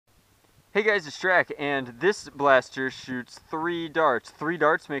Hey guys, it's Drac, and this blaster shoots 3 darts. 3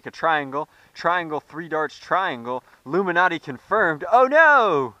 darts make a triangle. Triangle, 3 darts, triangle. Luminati confirmed. Oh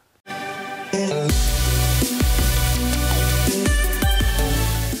no!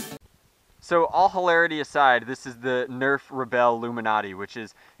 So all hilarity aside, this is the Nerf Rebelle Lumanate, which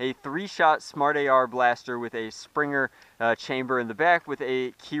is a 3-shot Smart AR blaster with a Springer chamber in the back with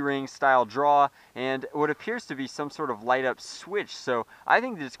a keyring style draw and what appears to be some sort of light up switch. So I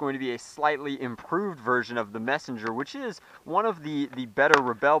think that it's going to be a slightly improved version of the Messenger, which is one of the better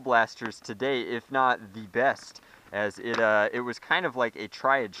Rebelle blasters today, if not the best, as it was kind of like a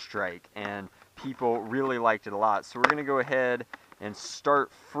triad strike and people really liked it a lot. So we're going to go ahead and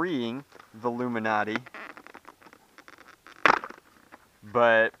start freeing the Luminati.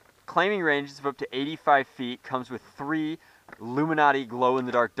 But claiming ranges of up to 85 feet, comes with 3 Luminati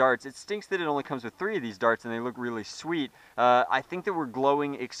glow-in-the-dark darts. It stinks that it only comes with 3 of these darts and they look really sweet. I think that we're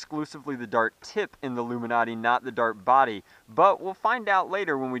glowing exclusively the dart tip in the Luminati, not the dart body. But we'll find out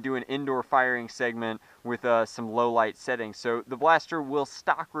later when we do an indoor firing segment with some low-light settings. So the blaster will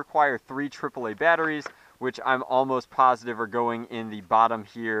stock require 3 AAA batteries, which I'm almost positive are going in the bottom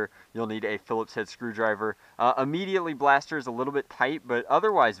here. You'll need a Phillips head screwdriver. Immediately, blaster is a little bit tight, but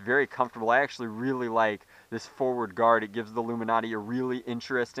otherwise very comfortable. I actually really like this forward guard. It gives the Luminati a really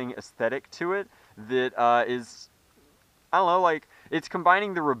interesting aesthetic to it that is, I don't know, like, it's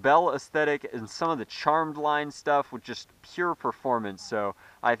combining the Rebelle aesthetic and some of the Charmed line stuff with just pure performance. So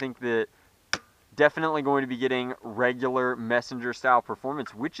I think that definitely going to be getting regular Messenger style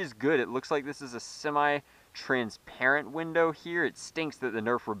performance, which is good. It looks like this is a semi-transparent window here. It stinks that the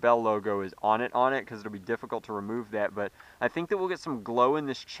Nerf Rebelle logo is on it because it'll be difficult to remove that, but I think that we'll get some glow in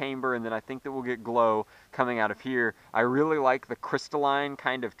this chamber, and then I think that we'll get glow coming out of here. I really like the crystalline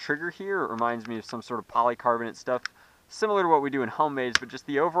kind of trigger here. It reminds me of some sort of polycarbonate stuff, similar to what we do in homemades, but just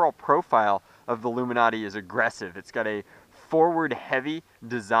the overall profile of the Luminati is aggressive. It's got a forward heavy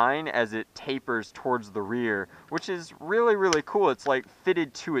design as it tapers towards the rear, which is really, really cool. It's like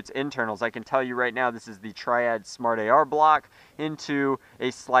fitted to its internals. I can tell you right now this is the Triad Smart AR block into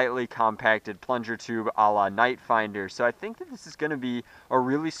a slightly compacted plunger tube a la Night Finder. So I think that this is going to be a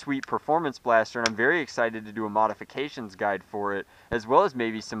really sweet performance blaster, and I'm very excited to do a modifications guide for it, as well as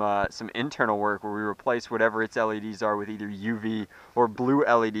maybe some internal work where we replace whatever its LEDs are with either UV or blue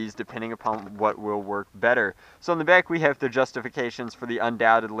LEDs, depending upon what will work better. So on the back we have the justifications for the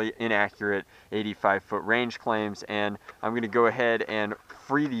undoubtedly inaccurate 85-foot range claims, and I'm going to go ahead and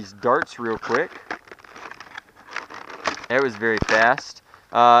free these darts real quick. That was very fast.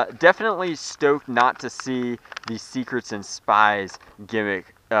 Definitely stoked not to see the Secrets and Spies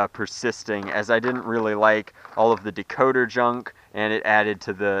gimmick persisting, as I didn't really like all of the decoder junk and it added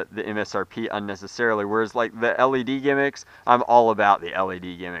to the MSRP unnecessarily, whereas like the LED gimmicks, I'm all about the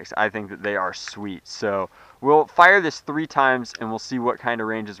LED gimmicks. I think that they are sweet. So we'll fire this 3 times and we'll see what kind of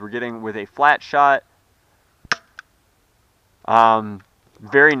ranges we're getting with a flat shot.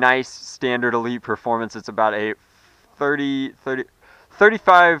 Very nice standard elite performance. It's about a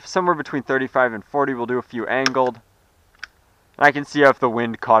 35, somewhere between 35 and 40. We'll do a few angled. I can see if the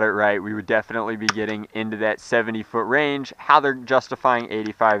wind caught it right, we would definitely be getting into that 70-foot range. How they're justifying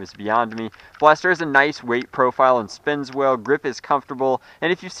 85 is beyond me. Blaster has a nice weight profile and spins well. Grip is comfortable.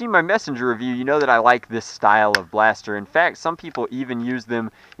 And if you've seen my Messenger review, you know that I like this style of blaster. In fact, some people even use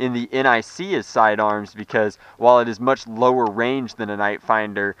them in the NIC as sidearms because while it is much lower range than a Night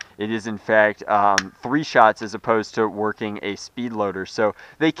Finder, it is in fact 3 shots as opposed to working a speed loader. So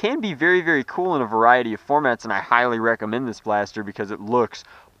they can be very, very cool in a variety of formats, and I highly recommend this blaster because it looks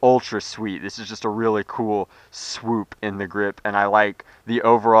ultra sweet. This is just a really cool swoop in the grip, and I like the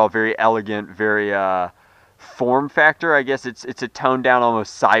overall very elegant, very form factor. I guess it's a toned down,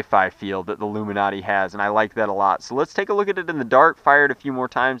 almost sci-fi feel that the Luminati has, and I like that a lot. So let's take a look at it in the dark, fire it a few more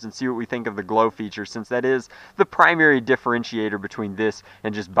times, and see what we think of the glow feature, since that is the primary differentiator between this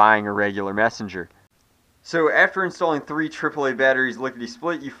and just buying a regular Messenger. So after installing 3 AAA batteries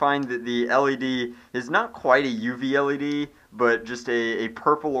lickety-split, you find that the LED is not quite a UV LED, but just a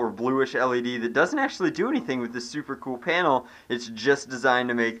purple or bluish LED that doesn't actually do anything with this super cool panel. It's just designed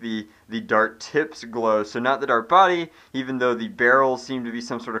to make the dart tips glow. So not the dart body, even though the barrels seem to be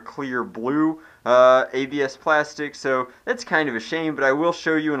some sort of clear blue ABS plastic. So that's kind of a shame, but I will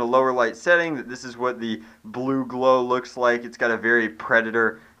show you in a lower light setting that this is what the blue glow looks like. It's got a very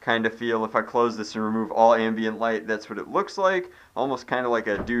Predator kind of feel. If I close this and remove all ambient light, that's what it looks like. Almost kind of like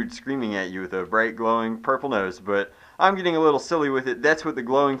a dude screaming at you with a bright glowing purple nose, but I'm getting a little silly with it. That's what the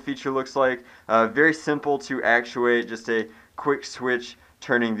glowing feature looks like. Very simple to actuate, just a quick switch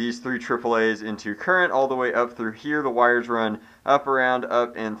turning these 3 AAAs into current all the way up through here. The wires run up, around,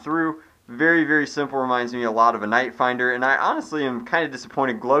 up, and through. very, very simple, reminds me a lot of a Night Finder, and I honestly am kind of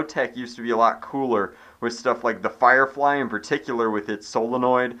disappointed. Glow Tech used to be a lot cooler with stuff like the Firefly in particular, with its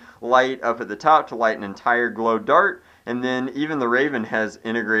solenoid light up at the top to light an entire glow dart, and then even the Raven has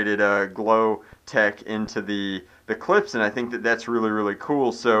integrated glow tech into the clips, and I think that that's really, really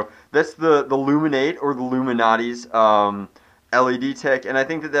cool. So that's the Lumanate, or the Luminate's LED tech, and I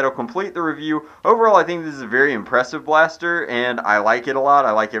think that that'll complete the review. Overall, I think this is a very impressive blaster, and I like it a lot.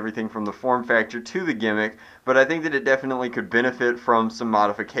 I like everything from the form factor to the gimmick, but I think that it definitely could benefit from some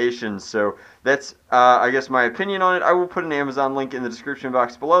modifications. So that's, I guess, my opinion on it. I will put an Amazon link in the description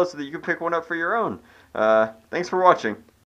box below so that you can pick one up for your own. Thanks for watching.